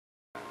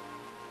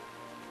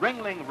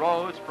Ringling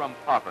rose from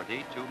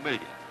poverty to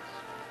millions.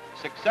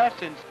 Success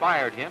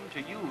inspired him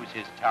to use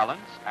his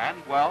talents and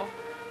wealth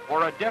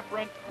for a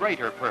different,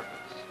 greater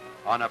purpose,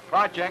 on a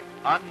project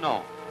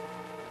unknown.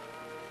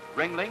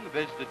 Ringling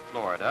visited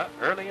Florida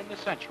early in the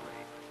century,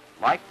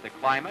 liked the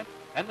climate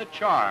and the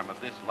charm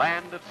of this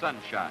land of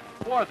sunshine.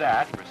 Before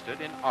that, interested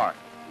in art,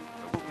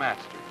 the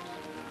masters.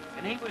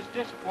 And he was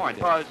disappointed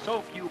because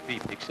so few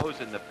people,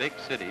 those in the big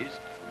cities,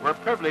 were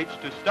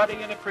privileged to study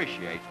and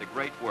appreciate the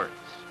great works.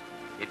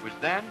 It was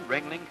then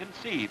Ringling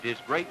conceived his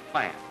great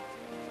plan.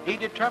 He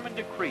determined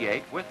to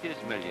create with his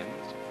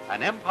millions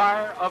an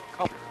empire of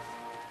culture.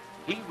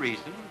 He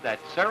reasoned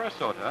that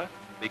Sarasota,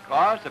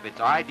 because of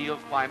its ideal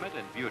climate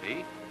and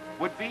beauty,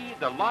 would be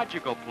the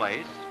logical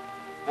place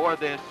for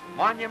this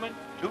monument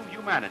to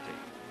humanity.